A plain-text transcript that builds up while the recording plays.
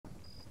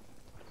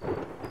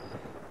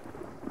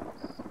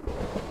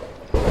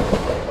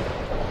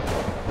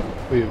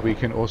We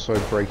can also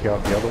break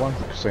out the other one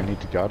because they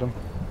need to guard him.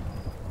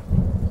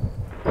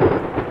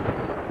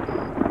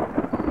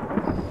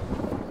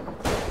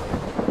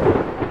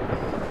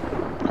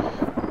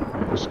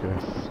 Let's go.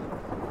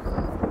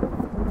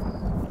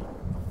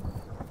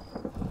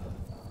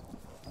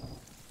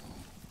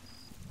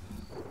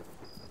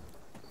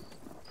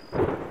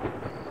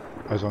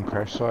 Eyes on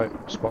crash site,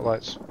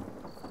 spotlights.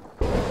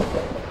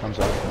 Comes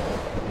up.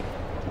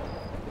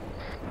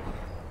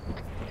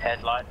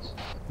 Headlights.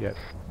 Yep.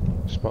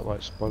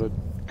 Spotlight spotted.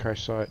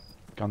 Crash site.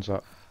 Guns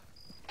up.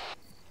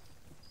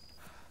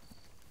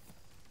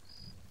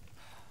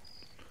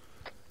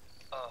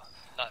 Oh,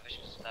 night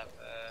vision doesn't have,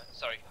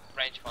 sorry,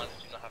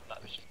 rangefinders do not have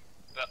night vision.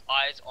 But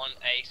eyes on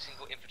a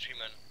single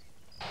infantryman.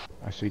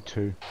 I see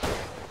two.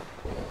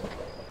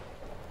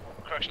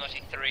 Correction, I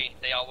see three.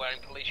 They are wearing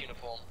police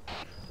uniform.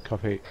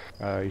 Copy.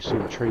 You see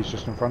the trees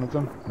just in front of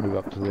them? Move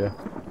up to there.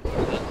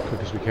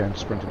 Quick as we can.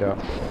 Sprint it out.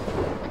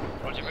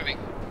 Roger, moving.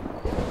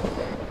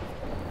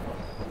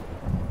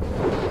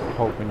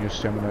 Halt when your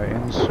stamina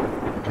ends.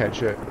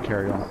 Catch it.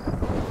 Carry on.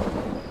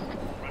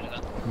 Roger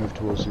that. Move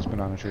towards these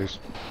banana trees.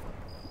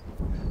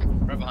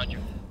 Right behind you.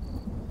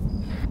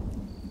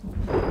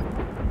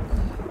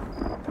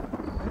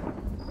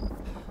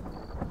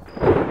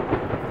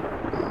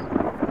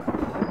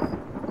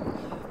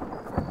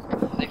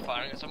 Are they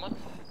firing at someone?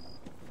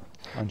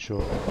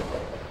 Unsure.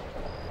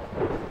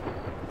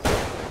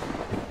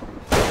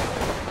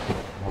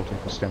 Halting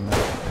for stamina.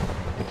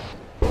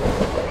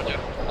 Roger,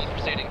 I'm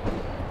proceeding.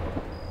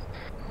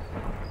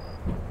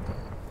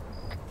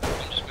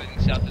 I'm just moving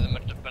south to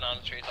the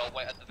banana trees. I'll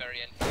wait at the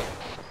very end for you.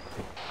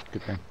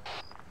 Good thing.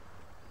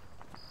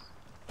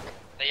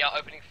 They are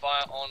opening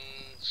fire on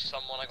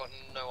someone. I got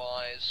no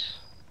eyes.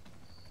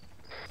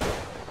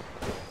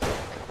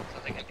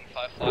 Something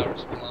MP5 fire or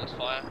small arms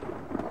fire.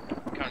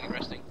 Currently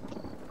resting.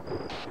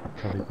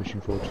 Copy, pushing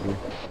forward to you.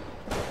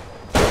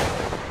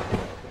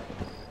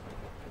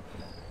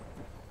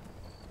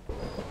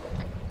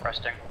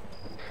 Resting.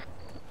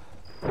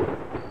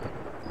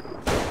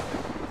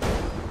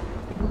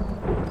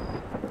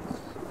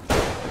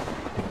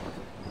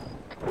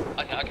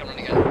 I can run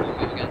again. I'll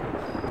move again.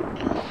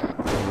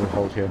 We'll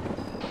hold here.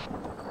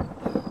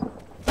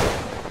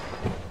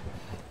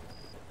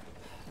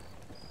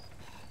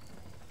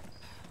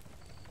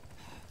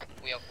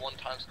 We have 1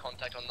 times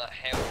contact on that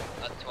hill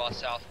to our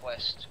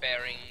southwest,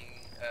 bearing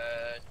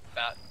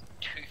about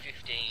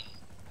 215.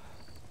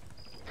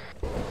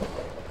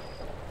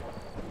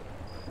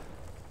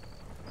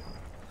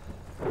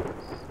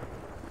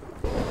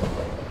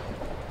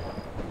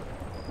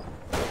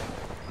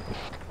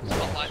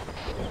 Spotlight.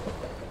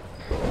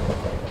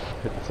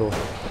 Hit the floor.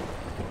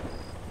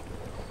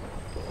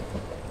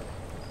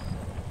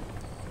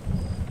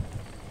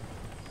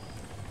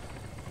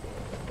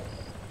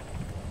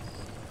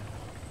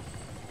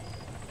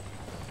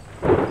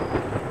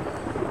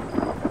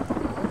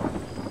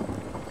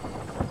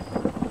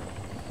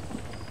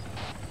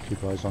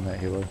 Keep eyes on that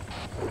helo.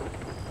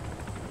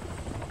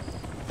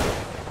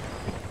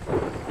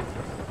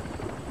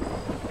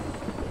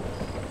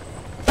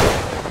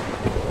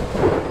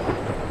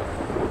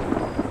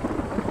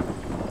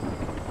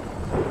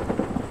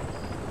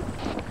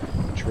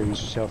 Trees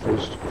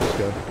southeast. Let's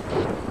go.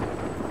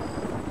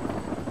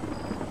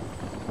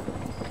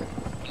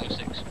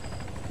 106.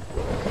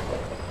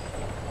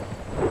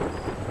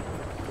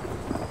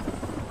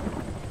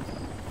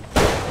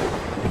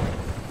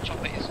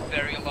 Chopper is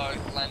very low,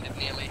 landed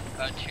nearly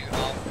to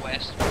our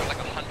west, like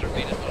 100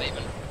 meters, not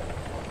even.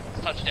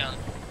 It's touchdown.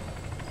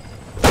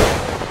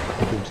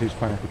 Doing two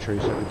pineapple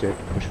trees that we did.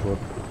 Push forward.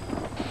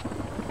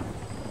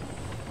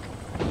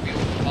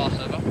 Beautiful pass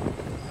over.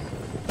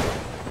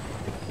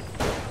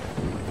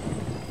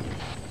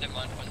 Never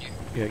mind, on you.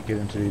 Yeah, get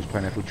into these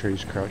pineapple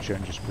trees, crouch it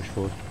and just push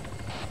forward.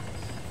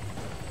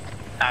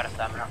 Out of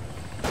stamina.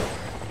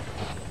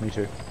 Me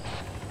too.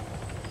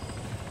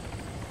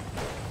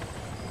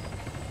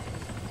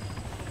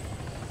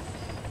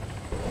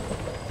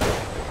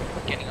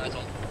 Getting eyes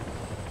on.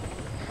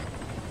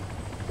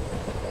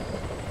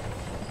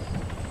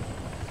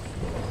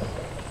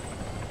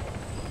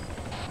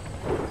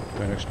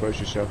 Don't expose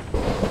yourself.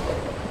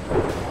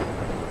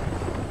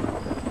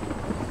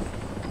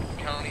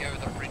 Currently over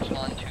the ridge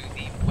line to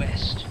the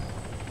west.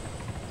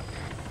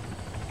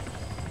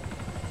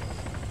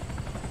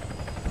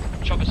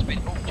 Chopper speed.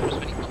 Oh, chopper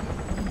speeding.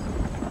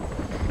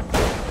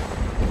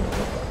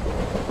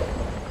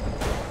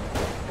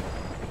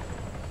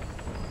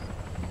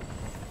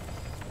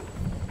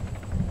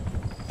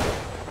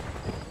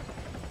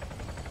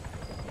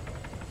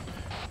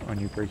 On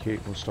you,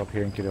 preheat. We'll stop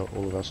here and get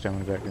all of our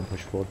stamina back and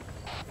push forward.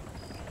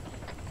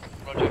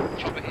 Roger,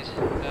 chopper is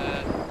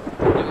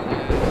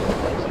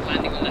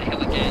landing on that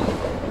hill again.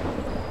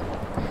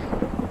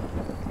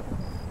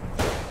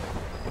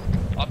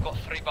 I've got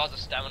 3 bars of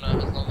stamina.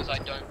 As long as I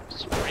don't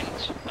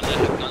sprint and I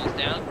have guns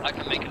down, I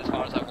can make it as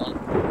far as I want.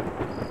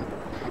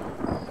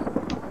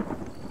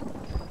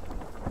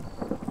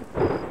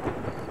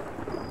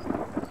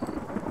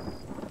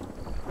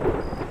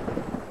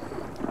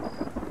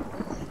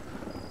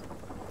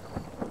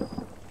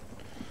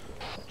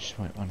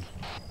 Right one.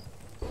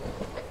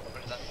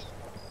 What is that?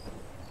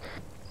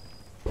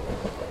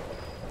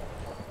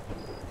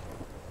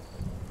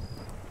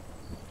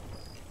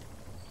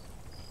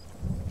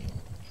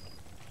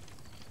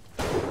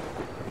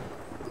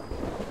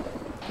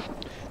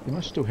 You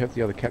must still have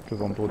the other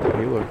captive on board the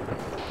helo.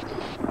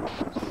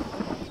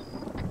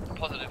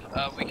 Positive.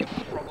 We can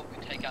probably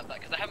take out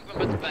that because they haven't gone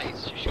back to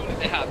base. Surely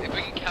they have. If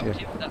we can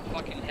captive that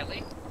fucking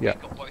heli, Yeah.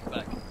 we've got both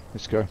back.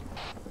 Let's go.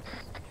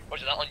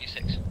 Roger that on you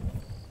 6.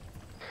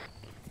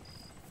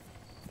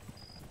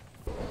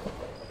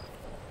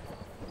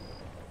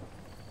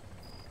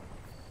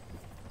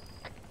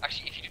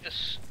 Actually, if you do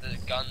the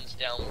guns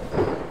down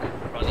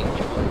running,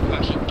 you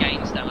actually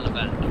gain stamina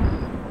back.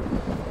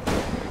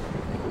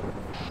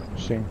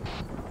 Seen.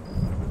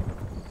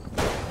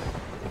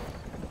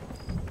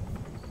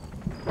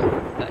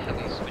 That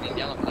heli's spinning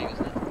down, I believe,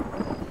 isn't it?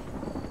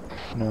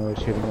 No,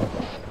 it's heading off.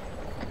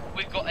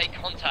 We've got a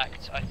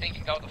contact, I think,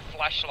 a guy with a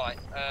flashlight,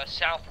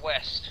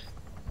 southwest.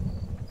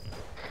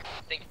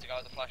 I think it's a guy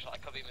with a flashlight, I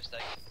could be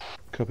mistaken.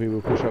 Copy,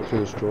 we'll push up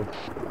through this door.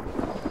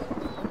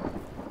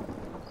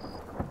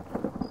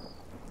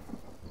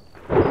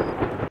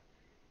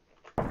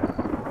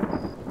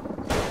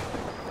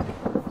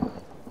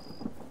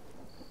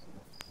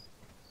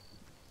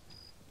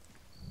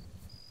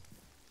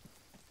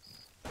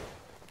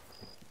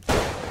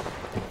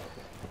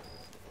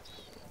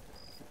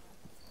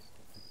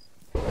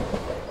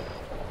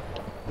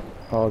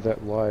 Oh,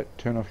 that light.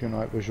 Turn off your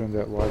night vision.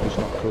 That light is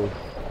not cool.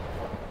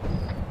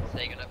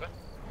 Say again, over.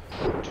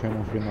 Turn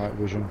off your night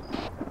vision.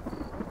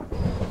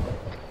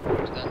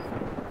 What's that?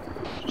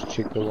 Just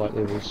check the light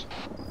levels.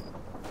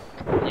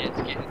 Yeah, it's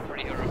getting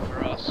pretty rough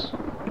for us.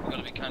 We've got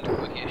to be kind of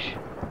quickish.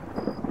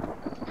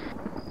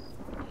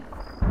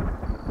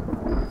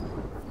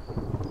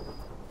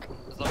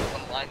 As long as the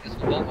line is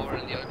involved while we're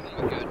in the open,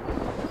 we're good.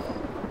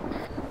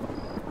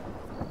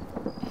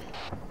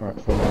 Right,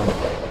 full line.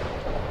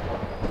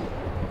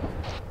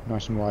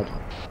 Nice and wide.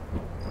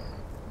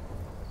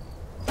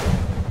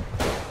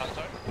 I'm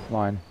sorry?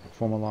 Line.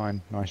 Form a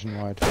line. Nice and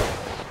wide.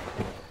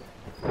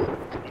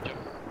 Roger.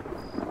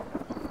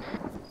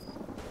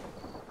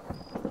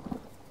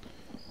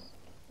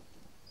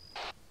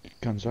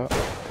 Guns up.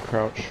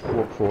 Crouch.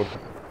 Walk forward.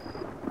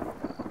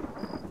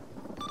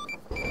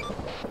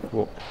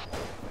 Walk.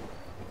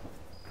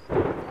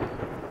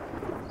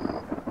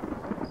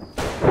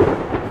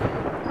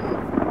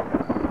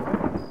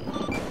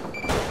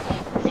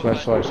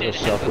 Flashlights are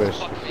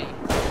southwest.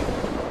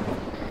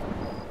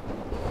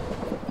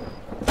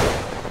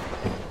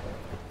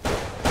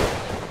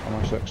 I'm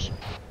on 6.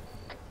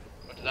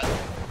 What did that?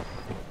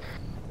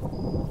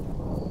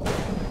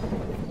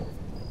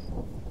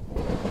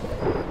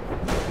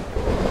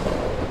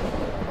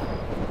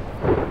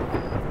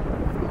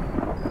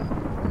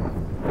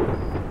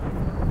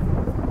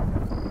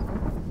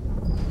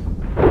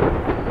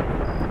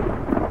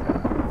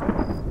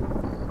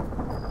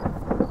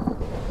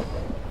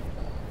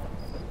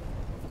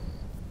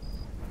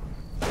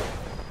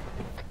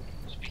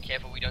 Just be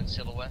careful we don't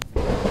silhouette.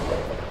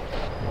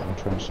 I'm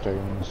trying to stay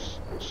on this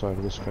side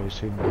of this face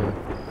here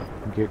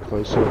and get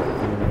closer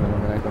and then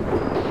eliminate them.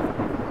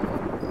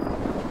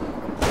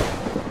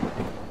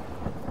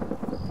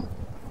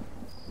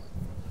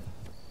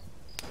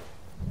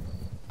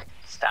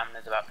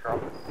 Stamina's about to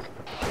drop.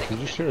 Did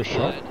you just hear a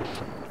shot?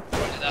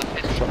 Roger that,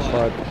 pistol Shots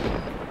fired.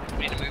 fired.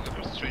 We need to move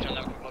across the street and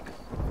have a quick look.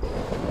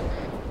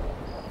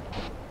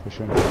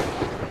 Pushing.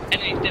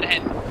 Enemies dead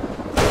ahead.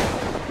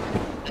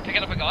 They're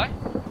picking up a guy.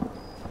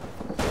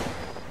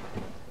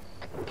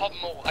 Pop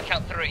them all, I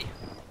count 3.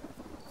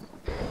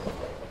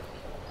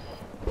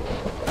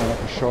 Line up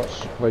for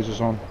shots. Lasers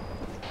on.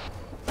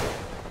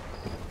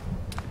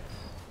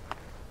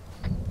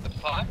 Open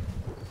fire.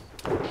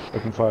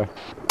 Open fire.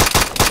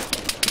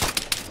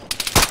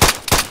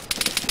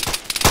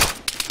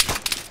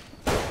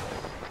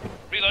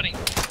 Reloading.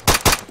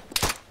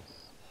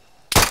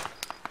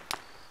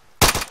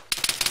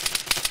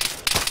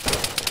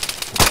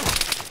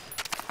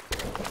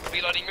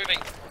 Reloading, moving.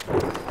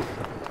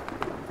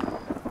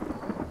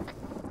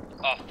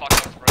 Oh fuck,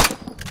 that's broken.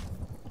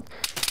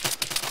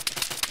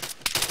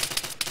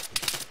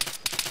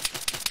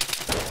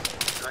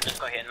 Someone just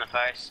got hit in the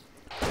face.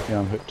 Yeah,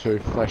 I'm hit too.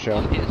 Flash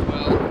out. One hit as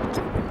well.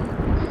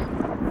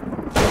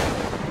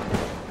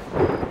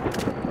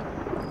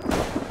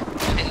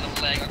 Hit in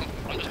the leg.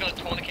 I'm just gonna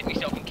tourniquet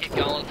myself and keep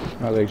going.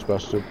 My leg's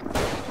busted.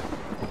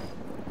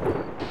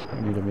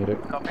 I need a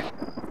medic. Copy.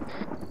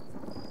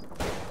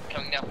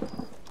 Coming now.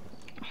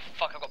 Oh,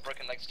 fuck, I've got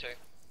broken legs too.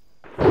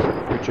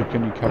 Richard,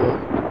 can you cover?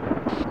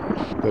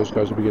 Those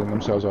guys will be getting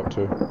themselves up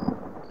too.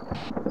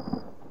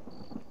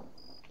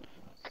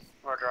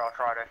 Roger, I'll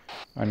try to.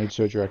 I need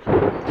surgery, I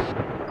can't walk.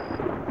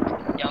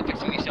 Yeah, I'm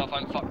fixing myself,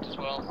 I'm fucked as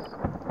well.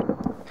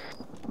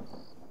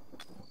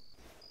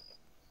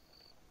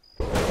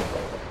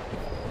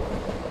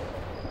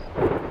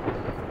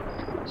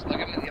 It's not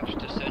giving me the option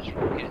to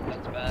surgical kit,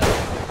 that's bad.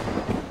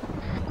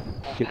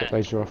 Get that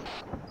laser off.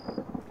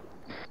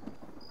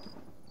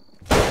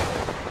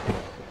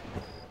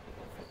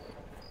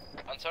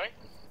 I'm sorry?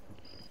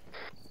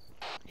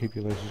 Keep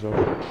your lasers off.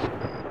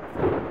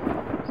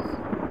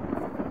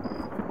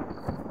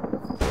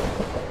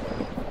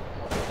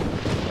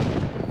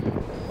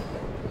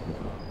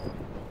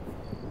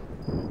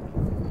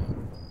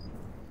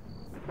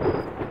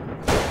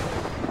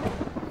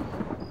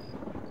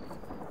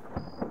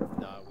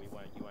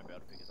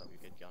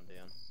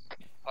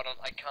 Hold on,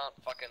 I can't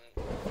fucking...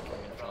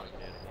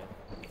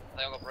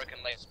 I got broken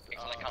legs and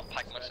I can't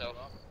pack myself.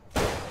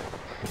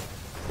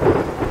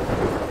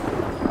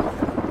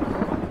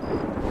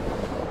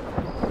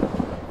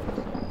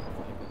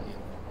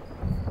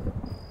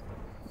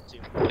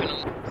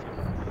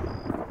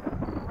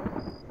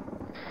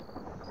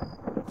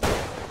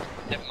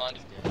 Never mind.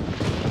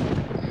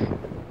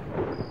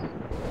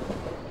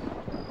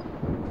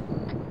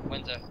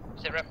 Windsor,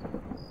 sit rep.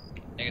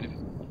 Negative.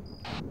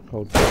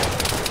 Hold.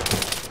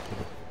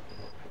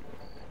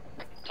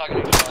 Target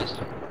neutralized.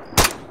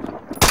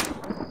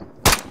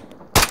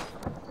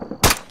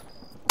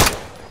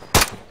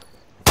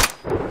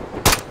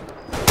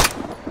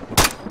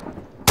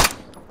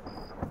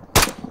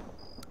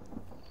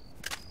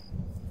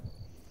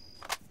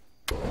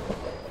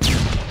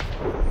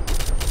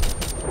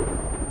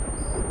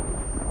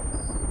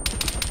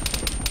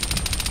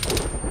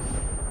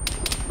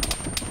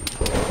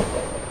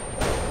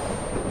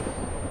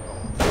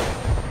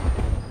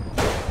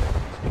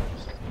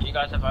 You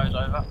guys have O's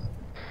over.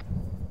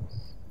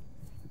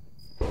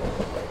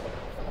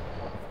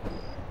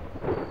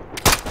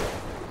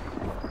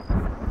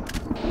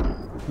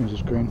 Here's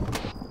his green.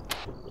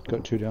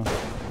 Got 2 down.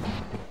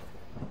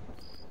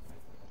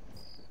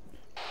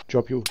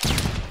 Drop your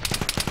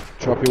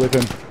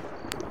weapon.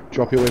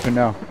 Drop your weapon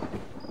now.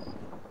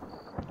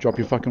 Drop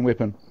your fucking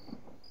weapon.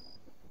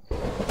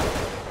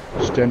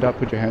 Stand up,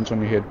 put your hands on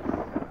your head.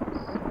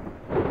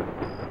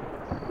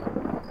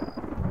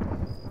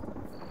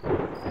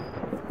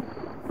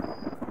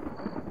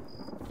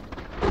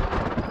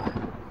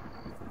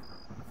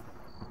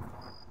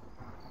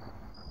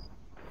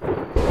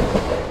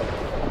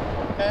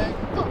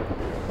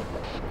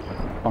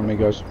 On me,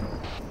 guys.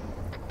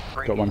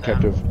 Got one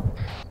captive.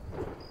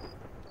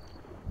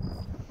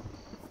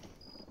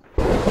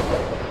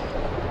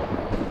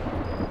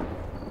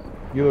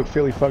 You look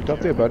fairly fucked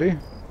up there, buddy.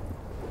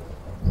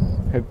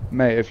 Hey,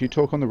 mate, if you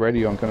talk on the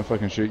radio, I'm gonna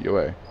fucking shoot you,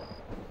 eh?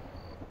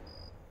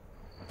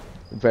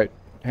 In fact,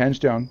 hands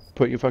down,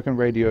 put your fucking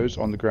radios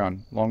on the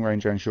ground. Long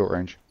range and short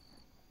range.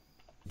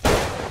 If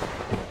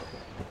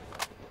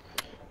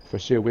I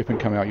see a weapon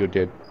come out, you're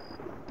dead.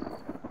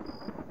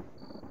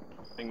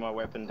 My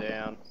weapon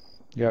down.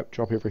 Yep,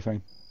 drop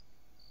everything.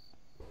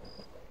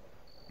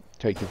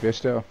 Take your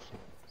vest off.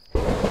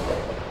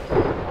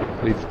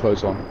 Leave the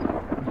clothes on.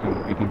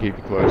 You can keep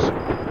your clothes.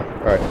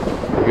 Alright,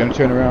 you're going to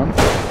turn around.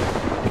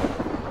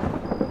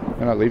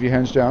 No, leave your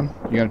hands down.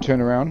 You're going to turn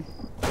around.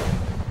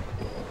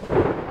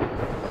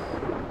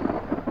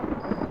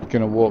 You're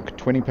going to walk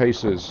 20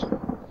 paces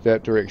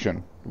that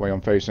direction, the way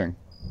I'm facing.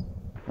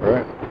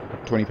 Alright?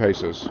 20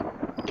 paces.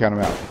 Count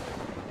them out.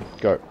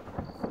 Go.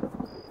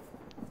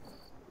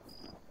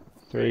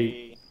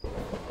 3, 4,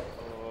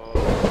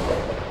 5,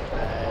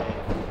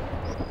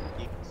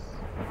 6,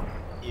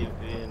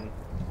 7,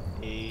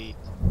 8,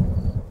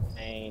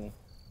 9,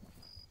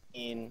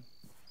 10,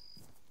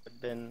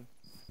 11,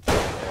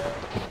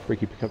 12,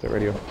 Ricky, pick up that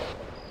radio.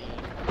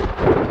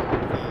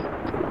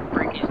 13,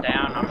 Breaky's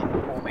down, I'm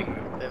forming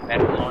the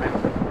metal on him.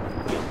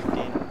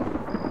 15,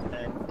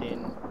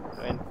 19,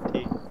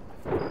 20.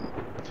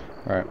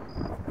 Alright.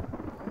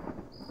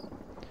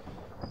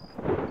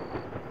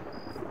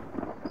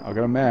 I've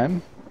got a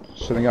man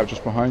sitting up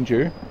just behind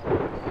you.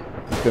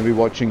 He's going to be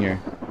watching you.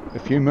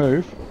 If you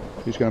move,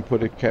 he's going to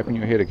put a cap in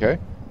your head, okay?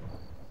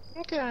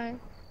 Okay.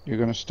 You're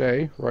going to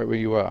stay right where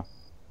you are.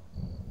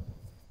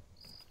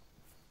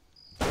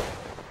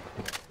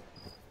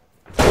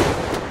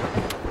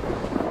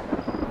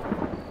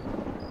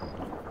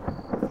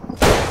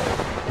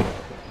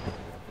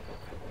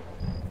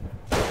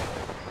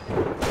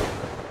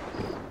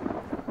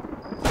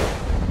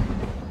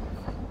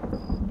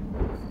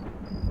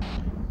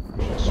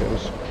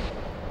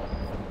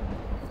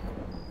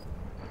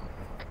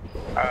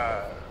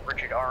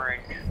 Richard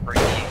orange,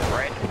 Breaky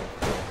red.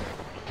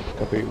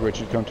 Copy.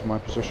 Richard, come to my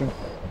position.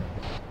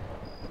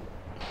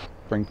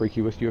 Bring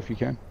Breaky with you if you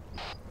can.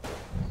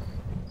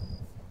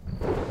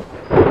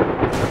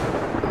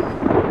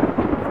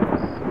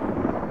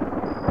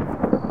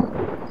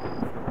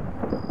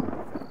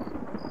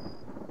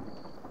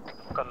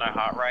 Got no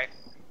heart rate.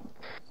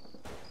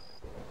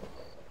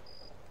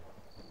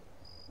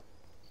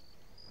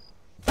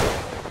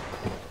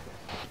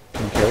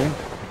 Can you carry him?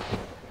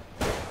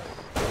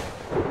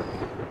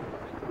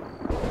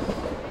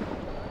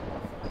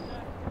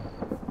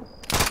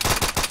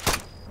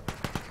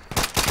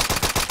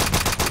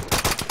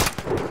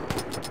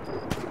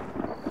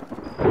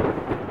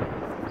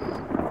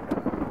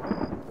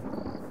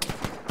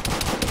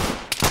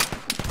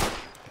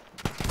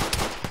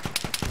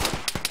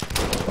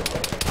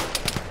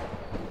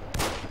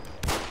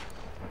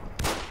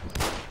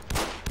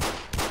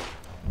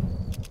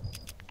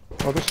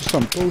 Oh, this is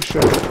some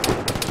bullshit.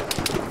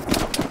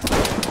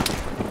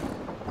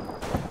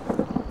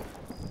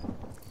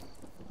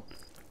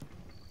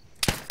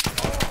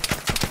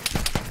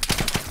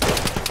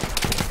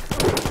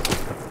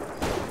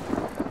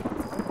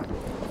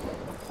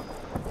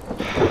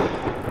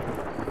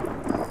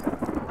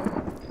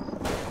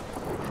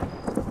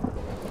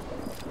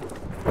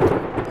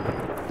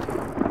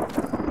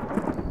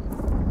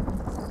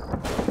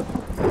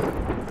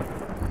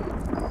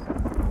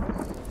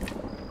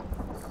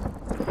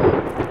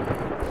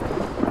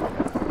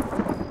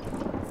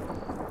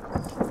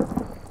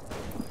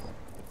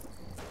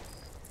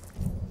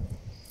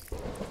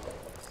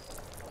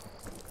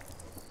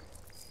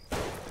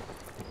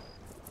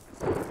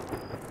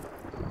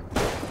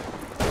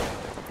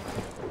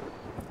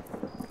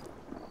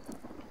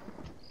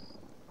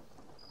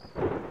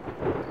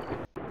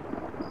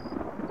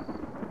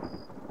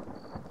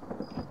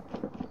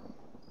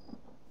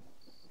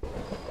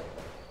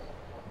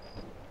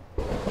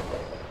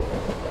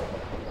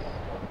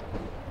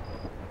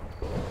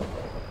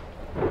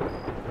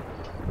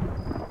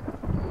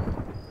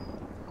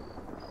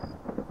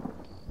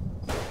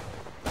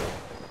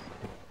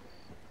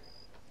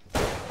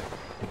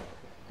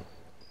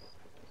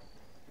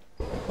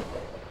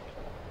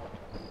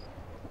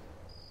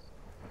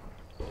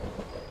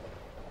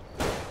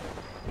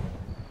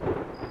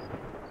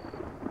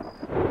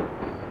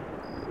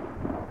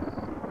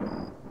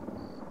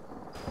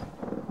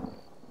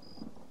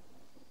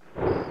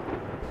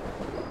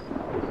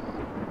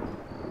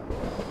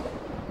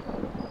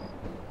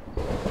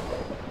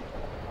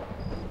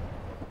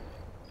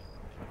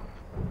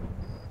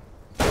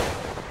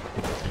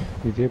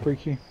 You there,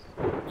 Breaky?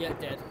 Yeah,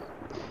 dead.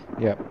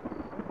 Yep.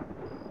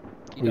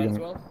 You We're dead as gonna-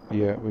 well?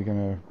 Yeah, we're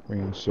gonna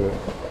reinsert.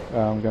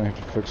 I'm gonna have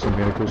to fix the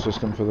medical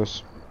system for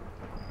this.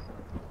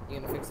 You're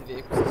gonna fix the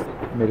vehicle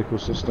system? Medical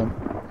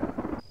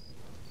system.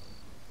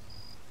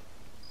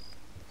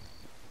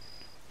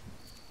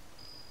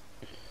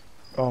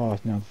 Oh,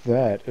 now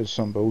that is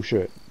some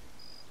bullshit.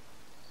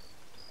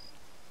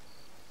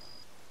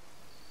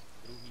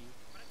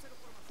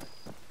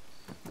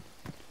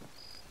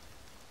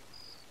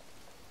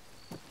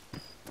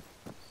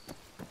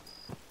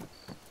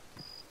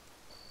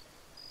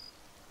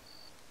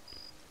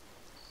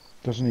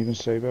 Doesn't even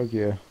save our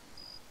gear.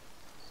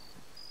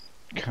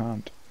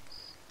 Can't.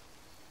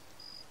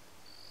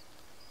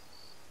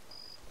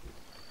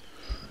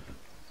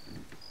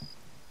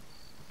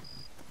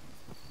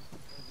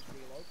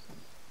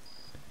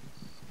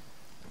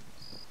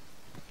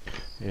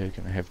 Yeah,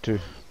 gonna have to.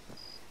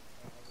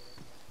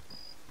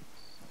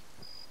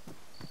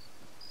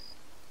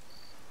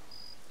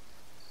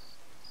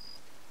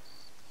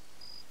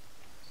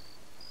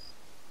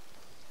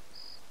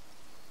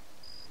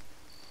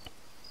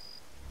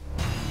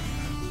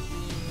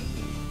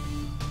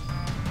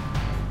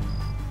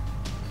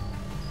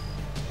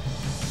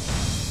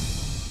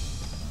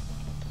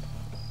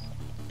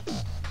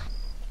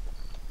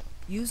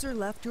 User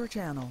left your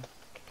channel.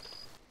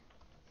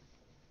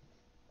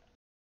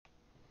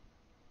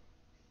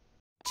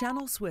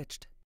 Channel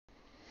switched.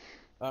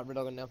 Alright, we're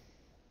dogging now.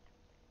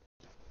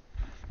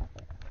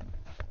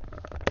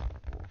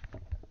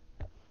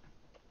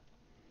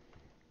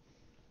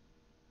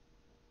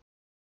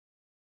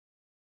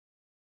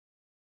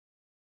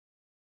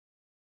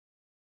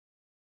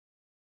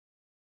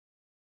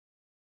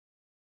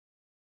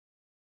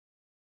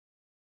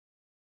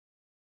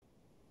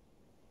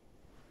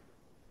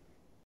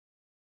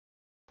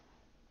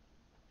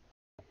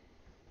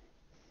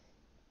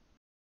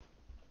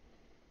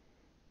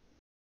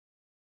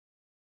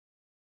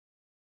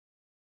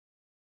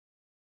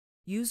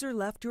 User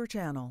left your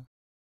channel.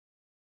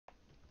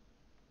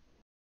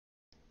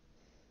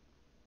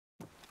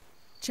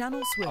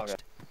 Channel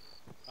switched.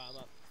 I'm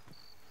up.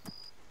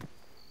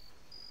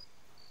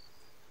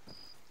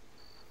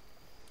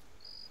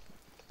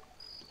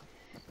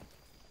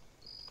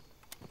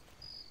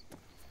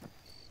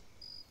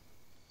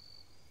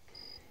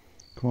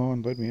 Come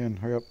on, let me in.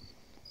 Hurry up.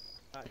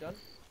 Alright, done?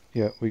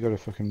 Yeah, we gotta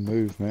fucking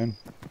move, man.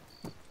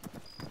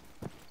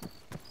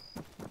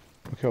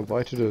 Look how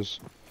light it is.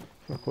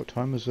 Fuck, what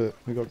time is it?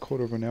 We got a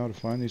quarter of an hour to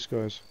find these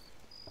guys.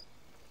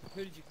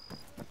 Who did you...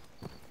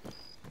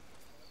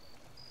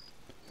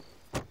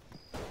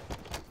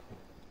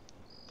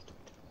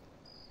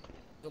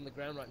 on the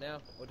ground right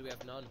now, or do we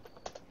have none?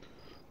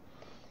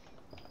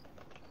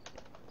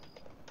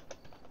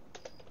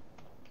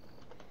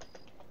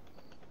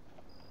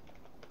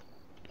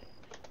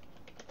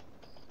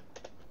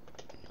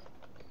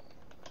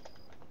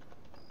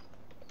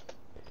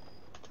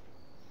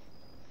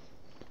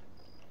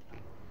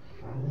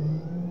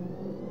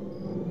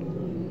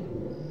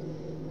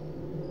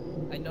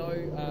 I know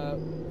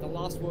the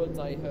last words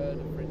I heard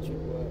of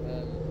Richard were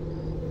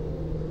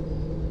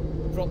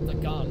drop the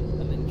gun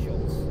and then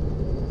shots.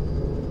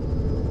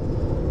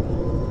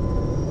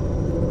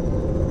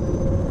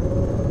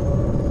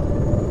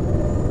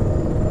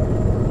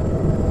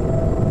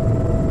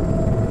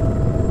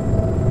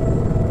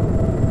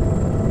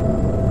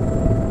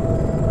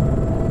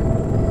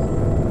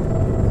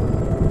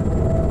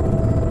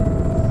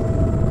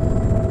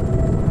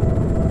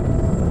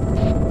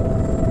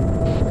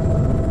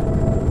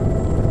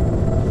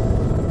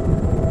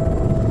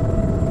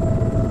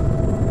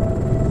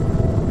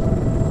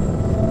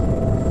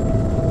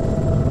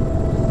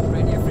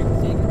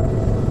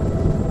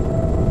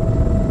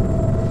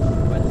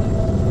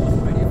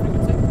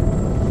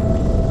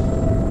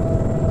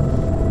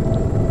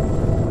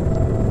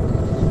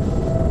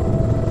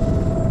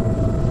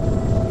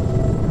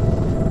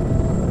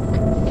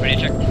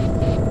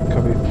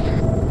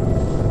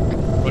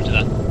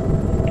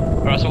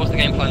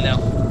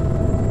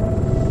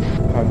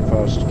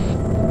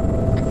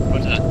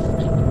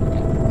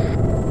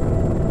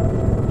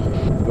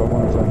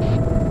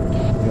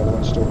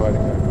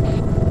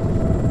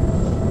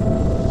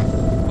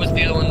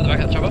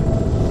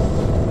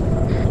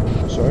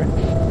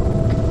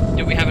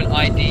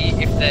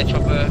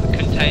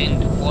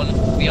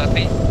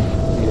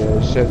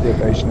 Set their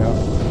base now.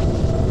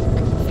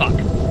 Fuck.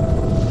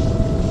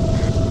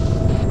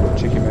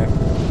 Check your map.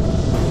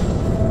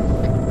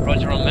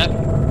 Roger on map.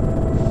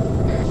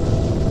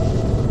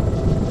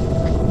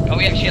 Are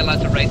we actually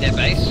allowed to raid their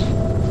base?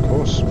 Of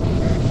course.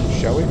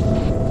 Shall we?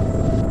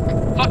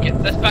 Fuck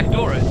it, let's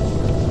backdoor it.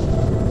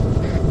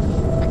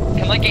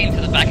 Can I get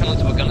into the back and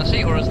onto a gunner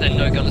seat, or is there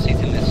no gunner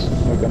seats in this?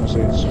 No gunner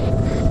seats.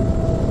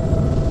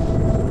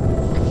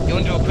 You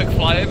want to do a quick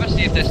flyover,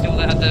 see if they're still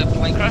there at the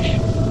plane crash?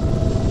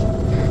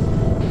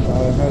 I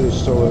know they're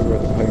still over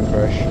at the plane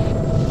crash.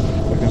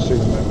 I can see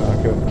them at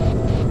marker.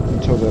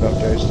 Until that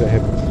updates,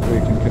 we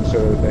can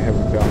consider that they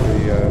haven't found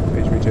the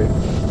HVT.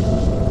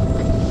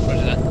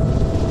 Roger that.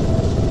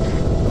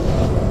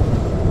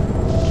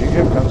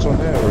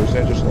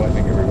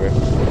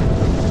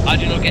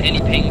 not get any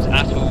pings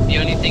at all. The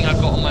only thing I've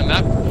got on my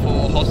map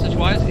for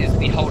hostage-wise is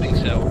the holding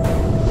cell.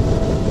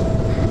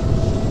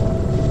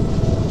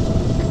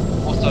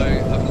 Also,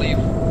 I believe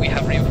we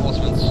have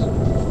reinforcements.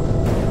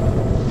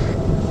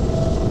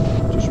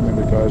 Just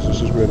remember, guys,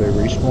 this is where they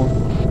respawn.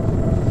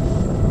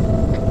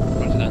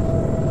 Roger that.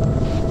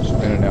 It's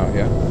in and out,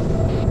 yeah?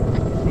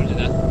 Roger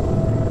that.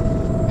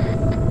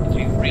 To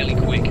be really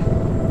quick.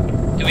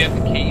 Do we have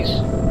the keys?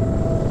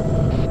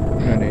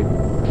 No need.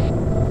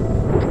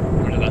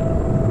 Roger that.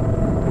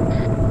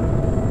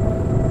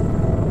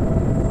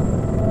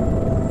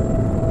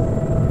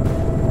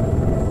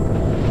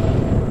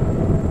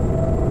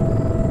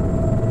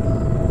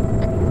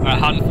 Alright,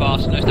 hard and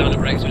fast, no stamina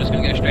brakes, we're just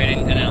going to go straight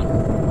in and out.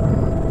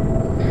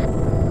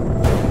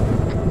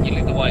 You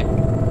lead the way.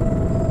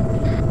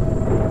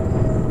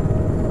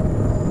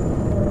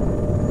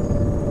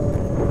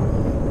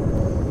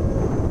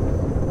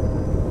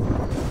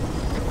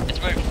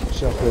 It's moved.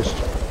 Southwest.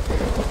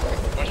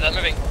 Roger that,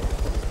 moving.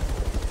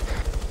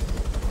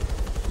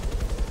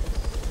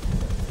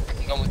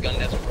 I'm going with gun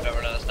down to recover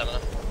another stamina.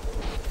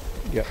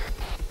 Yep.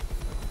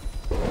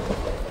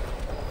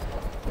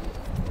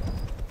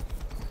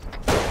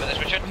 For this,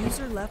 Richard.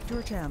 User left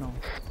your channel.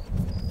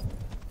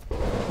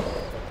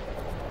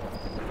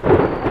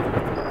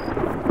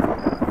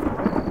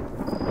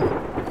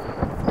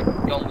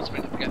 Go on,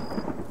 sprint up again.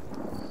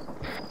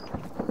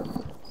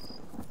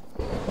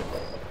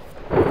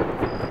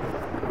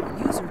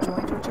 User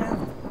joined your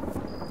channel.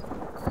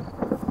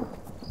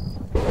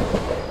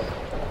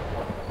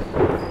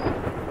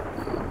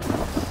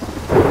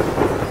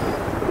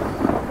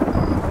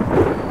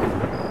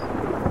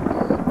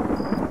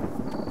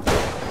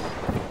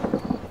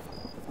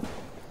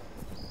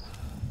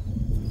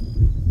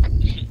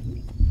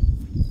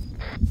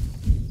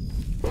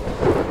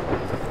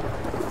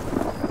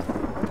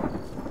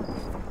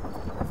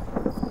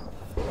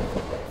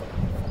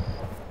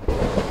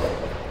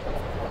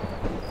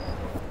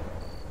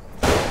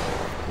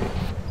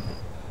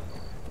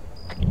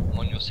 I'm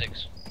on your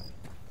 6.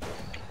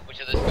 Which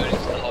of those buildings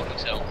is the holding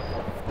cell?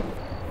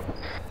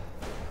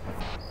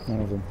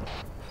 None of them.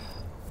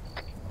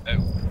 Oh,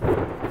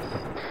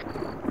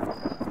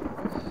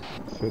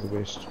 Further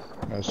west.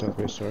 No,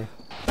 southwest, sorry.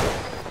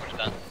 roger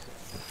that.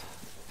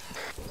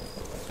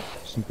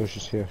 Some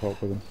bushes here,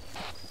 help with them.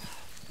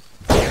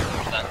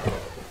 Roger that.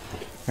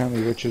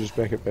 Apparently Richard is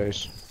back at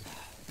base.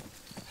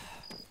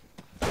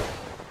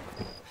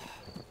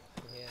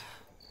 Yeah.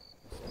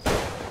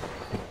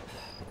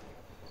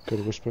 Got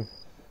a whisper.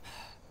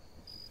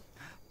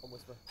 On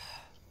whisper.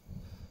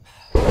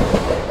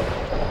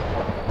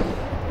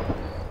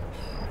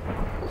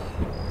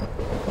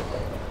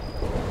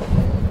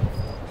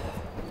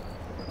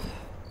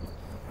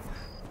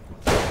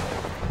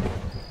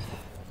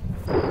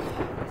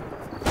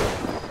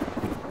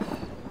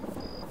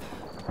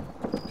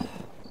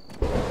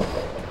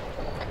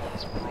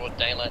 It's broad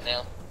daylight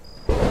now.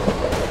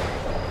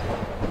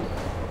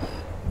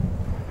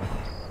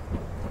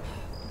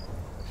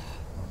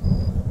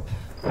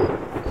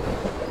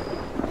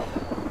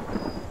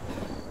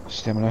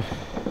 Stamina.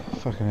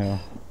 Fucking hell.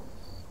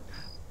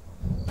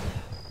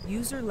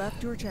 User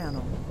left your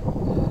channel.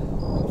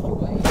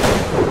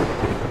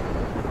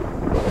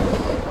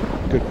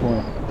 Good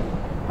point.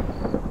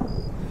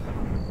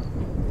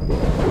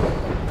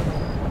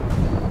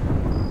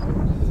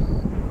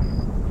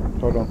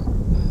 Hold on.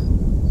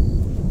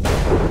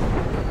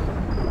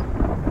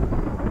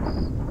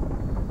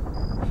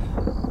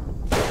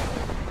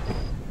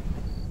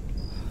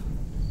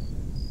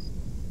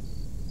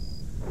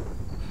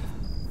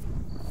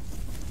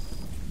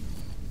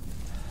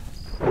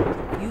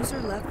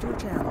 User left your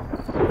channel.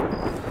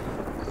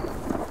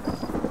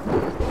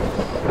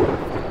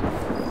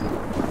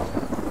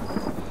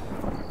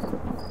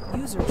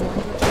 User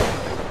joined your channel.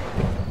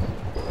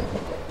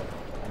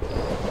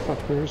 Fuck,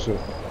 where is it?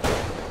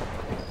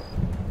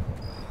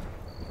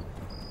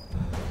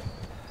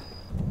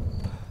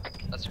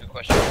 That's a good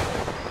question.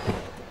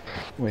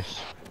 West.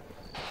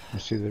 I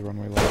see the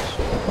runway lights.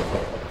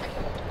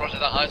 Roger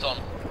that, eyes on.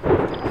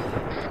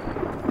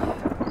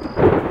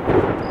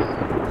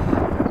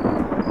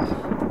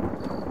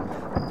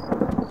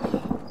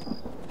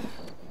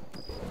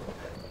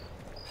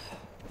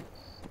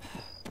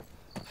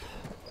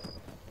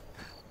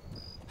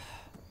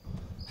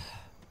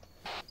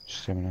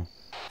 Stamina.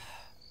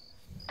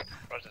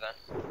 Roger that.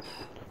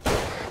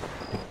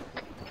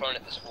 Prone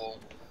at this wall.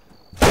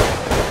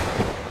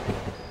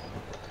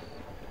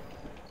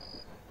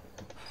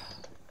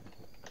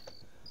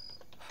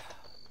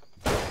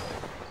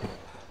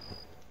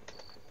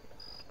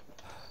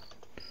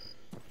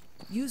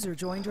 User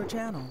joined your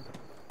channel.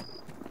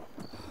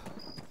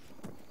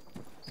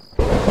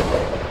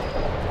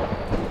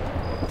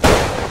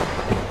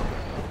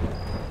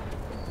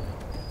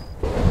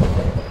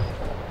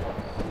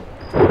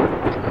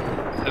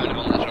 Permanent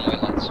on those runway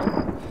lights.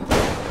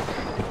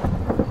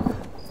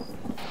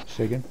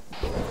 Say again?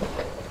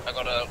 I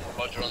got a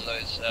roger on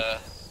those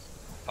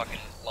fucking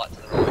lights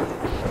at the runway.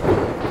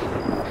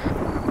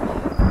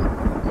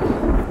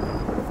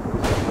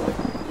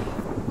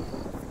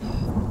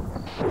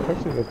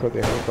 Yeah, they've got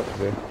their helicopter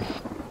there.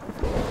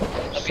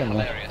 That'd be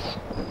Similar. hilarious.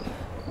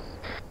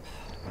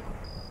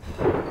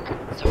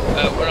 So,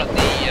 we're at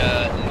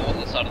the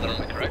northern side of the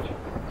room, correct?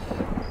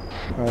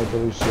 I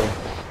believe so.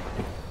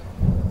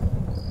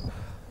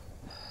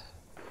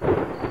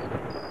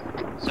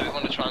 So we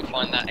want to try and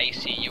find that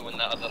ACU and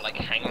that other, like,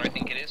 hangar, I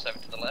think it is, over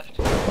to the left.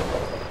 To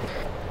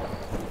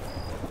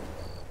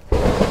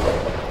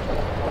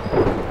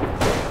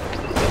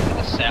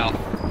the south.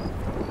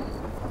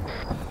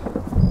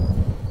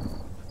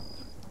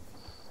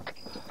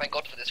 Thank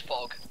God for this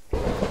fog.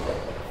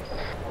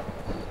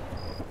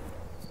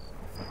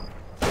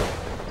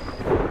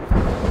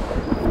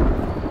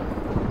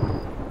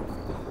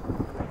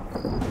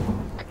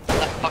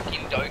 That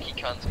fucking Doki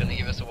cunt's gonna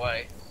give us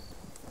away.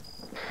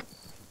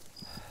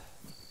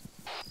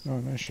 Oh,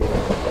 no shit.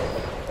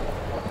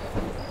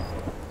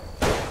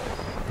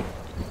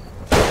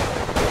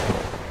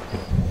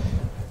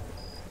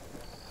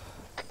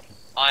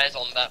 Eyes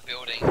on that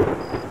building.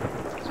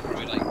 It's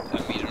probably like a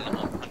meter and a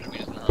half, 100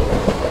 meters and a half.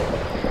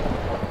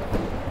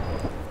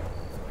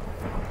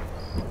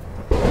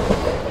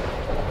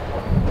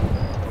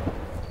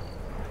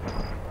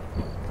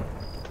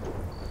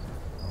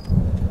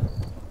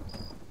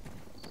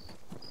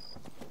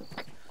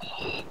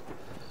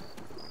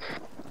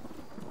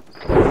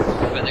 I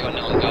bet they got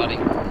no one guarding.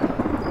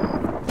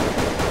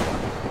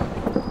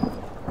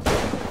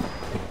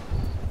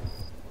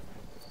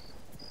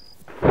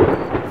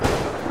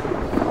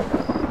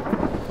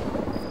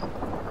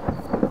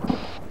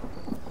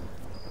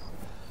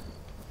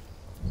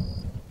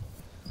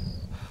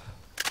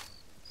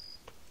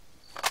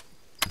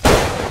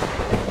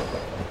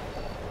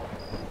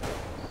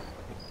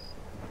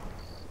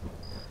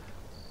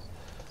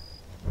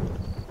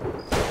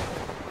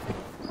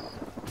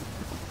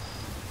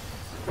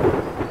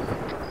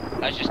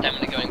 How's your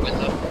stamina going,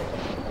 Windsor?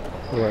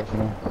 Alright for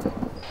now.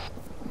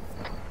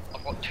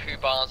 I've got 2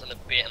 bars and a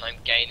bit and I'm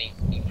gaining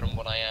from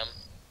what I am.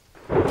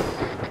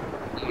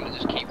 I'm gonna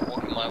just keep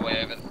walking my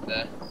way over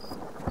there.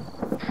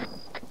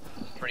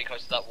 I'm pretty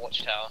close to that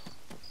watchtower.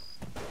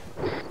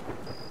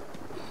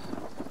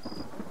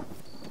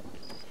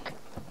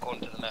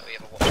 According to the map we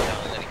have a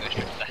watchtower and then it goes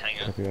straight to the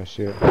hangar. Copy, I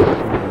see it.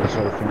 There's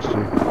other things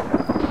too.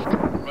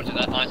 Roger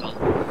that, eyes on.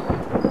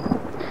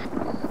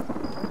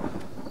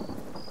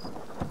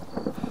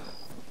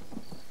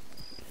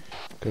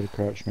 Go to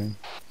crouch, man.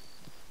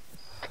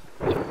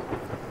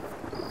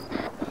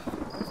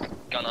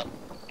 Gun up.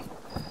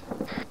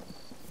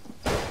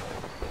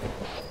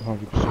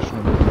 Hold your position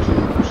and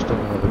we'll still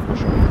another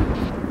push on.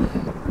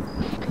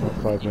 About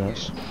 5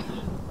 minutes.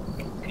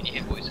 Can you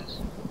hear voices?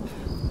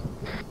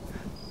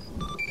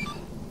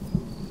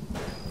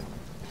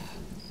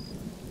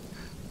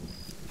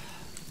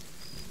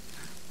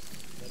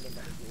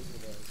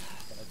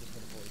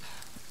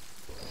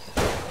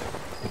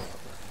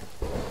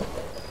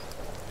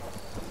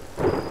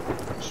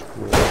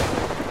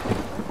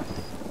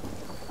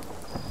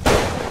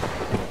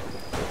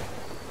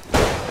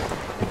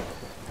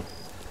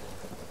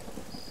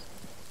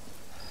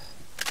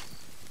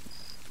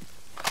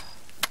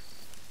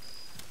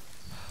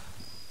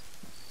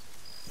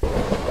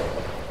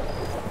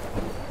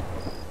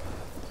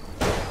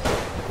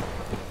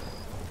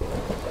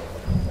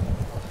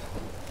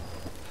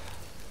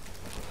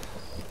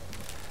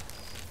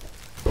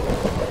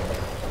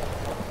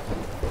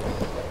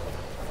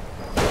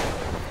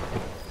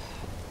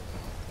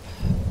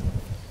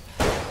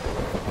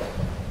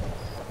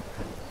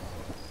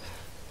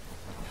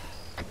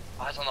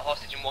 Eyes on the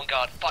hostage and 1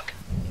 guard. Fuck.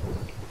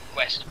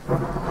 West. I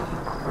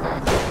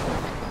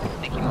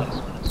think he might have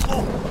spotted us.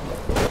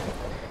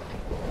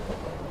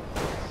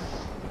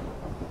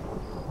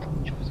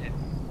 Which was it?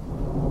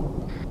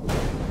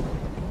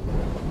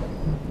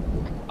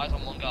 Eyes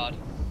on 1 guard.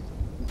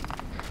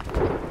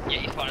 Yeah,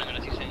 he's firing at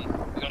us, he's saying.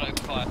 We gotta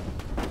open fire.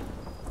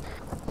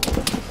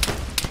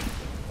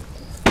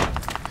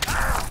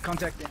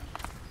 Contact down.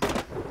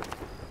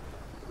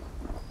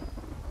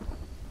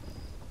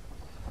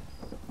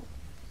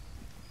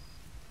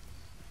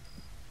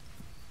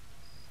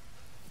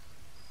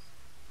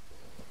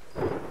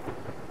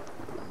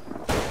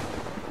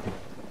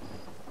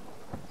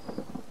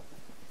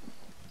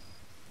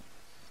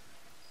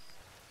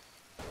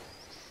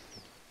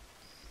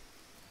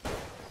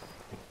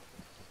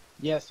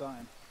 Yes, I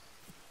am.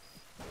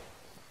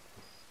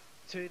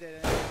 2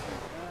 dead ends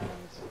confirmed.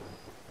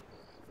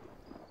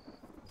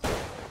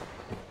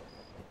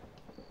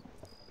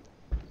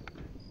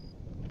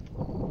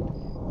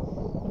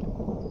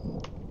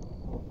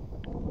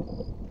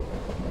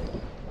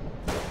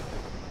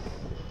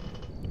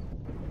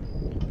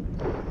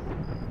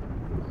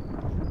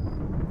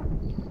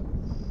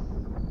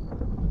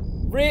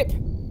 RIP!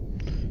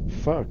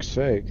 Fuck's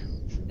sake.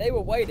 They were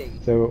waiting.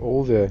 They were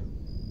all there.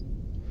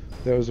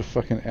 That was a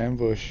fucking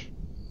ambush.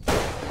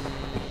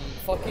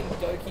 Fucking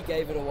Doki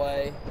gave it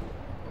away.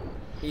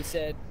 He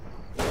said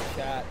in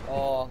chat,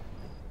 oh,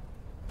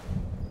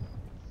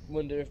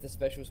 wonder if the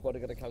special squad are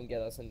gonna come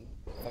get us, and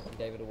fucking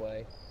gave it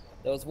away.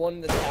 There was one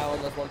in the tower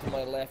and there was one to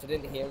my left. I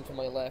didn't hear him to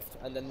my left,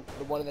 and then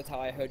the one in the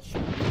tower I heard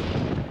shooting.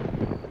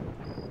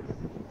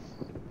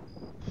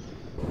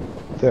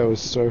 That was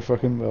so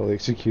fucking well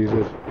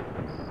executed.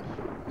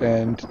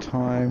 And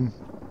time...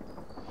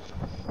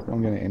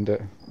 I'm gonna end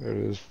it. It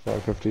is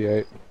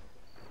 5:58.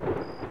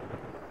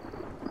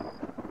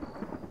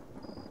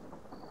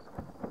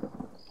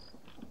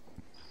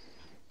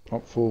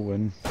 Top 4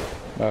 win.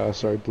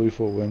 Sorry,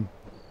 Blufor win.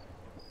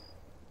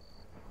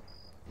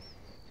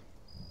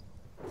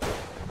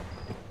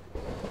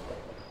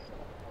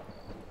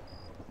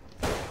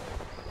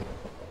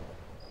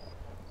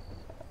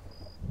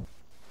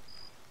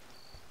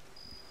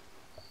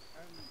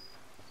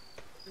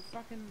 The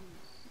fucking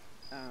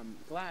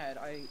glad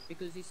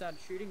because he started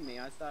shooting me,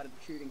 I started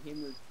shooting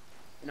him with,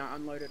 and I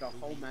unloaded a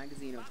whole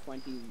magazine of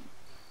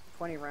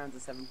 20 rounds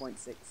of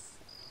 7.6,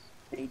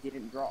 and he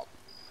didn't drop.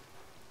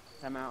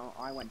 Somehow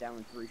I went down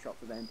with 3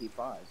 shots of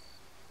MP5.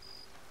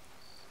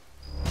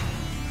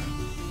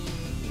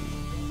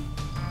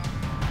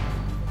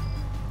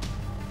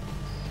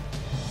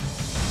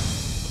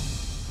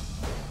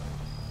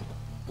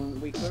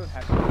 We could have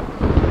had.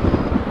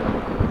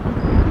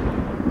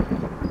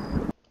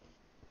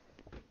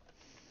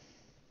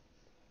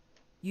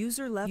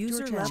 User left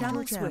your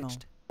channel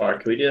switched.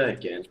 Alright, can we do that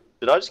again?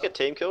 Did I just get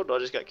team killed or did I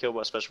just get killed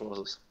by special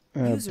forces?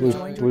 User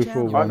joined your Blufor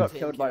channel. I won. got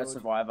killed by a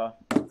survivor.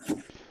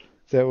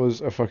 That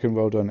was a fucking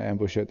well done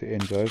ambush at the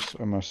end, guys,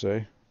 I must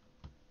say.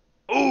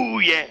 Oh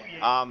yeah!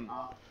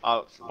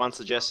 One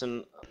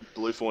suggestion,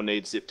 Blufor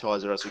needs zip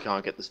ties or else we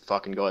can't get the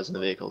fucking guys in the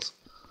vehicles.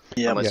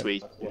 Yeah. Unless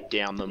we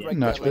down them.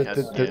 No,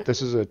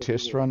 this is a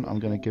test run. I'm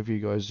going to give you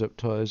guys zip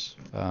ties,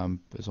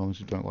 as long as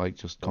you don't like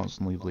just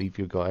constantly leave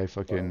your guy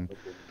fucking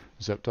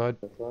zip tied.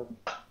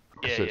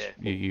 Yeah,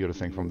 You got to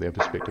think from their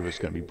perspective, it's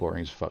going to be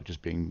boring as fuck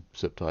just being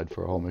zip tied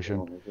for a whole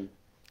mission.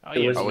 Oh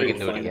yeah, we can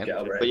do it again.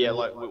 But yeah,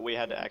 like we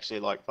had to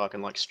actually like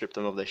fucking like strip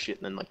them of their shit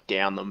and then like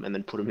down them and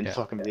then put them in the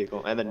fucking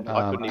vehicle and then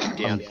I couldn't even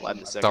down at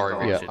the second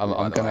time. Yeah,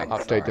 I'm going to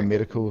update the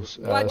medical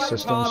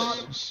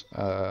systems.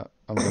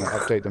 I'm going to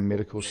update the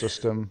medical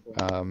system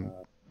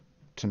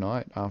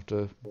tonight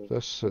after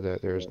this so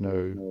that there is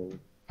no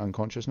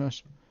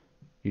unconsciousness.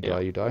 You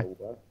die, you die.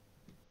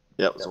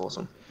 Yeah, it was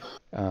awesome.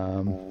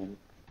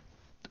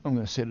 I'm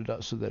going to set it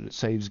up so that it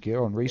saves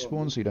gear on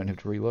respawn so you don't have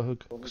to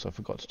reload because I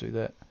forgot to do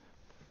that.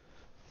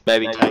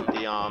 Maybe take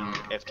the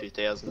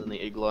F2000 and the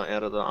Igla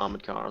out of the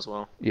armored car as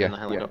well. Yeah. And the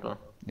helicopter.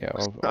 Yeah.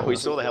 We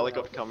saw the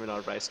helicopter coming and I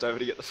raced over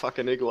to get the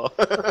fucking Igla.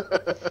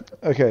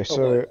 Okay,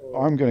 so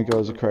I'm going to go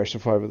as a crash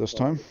survivor this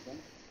time.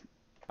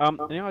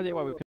 Any idea why we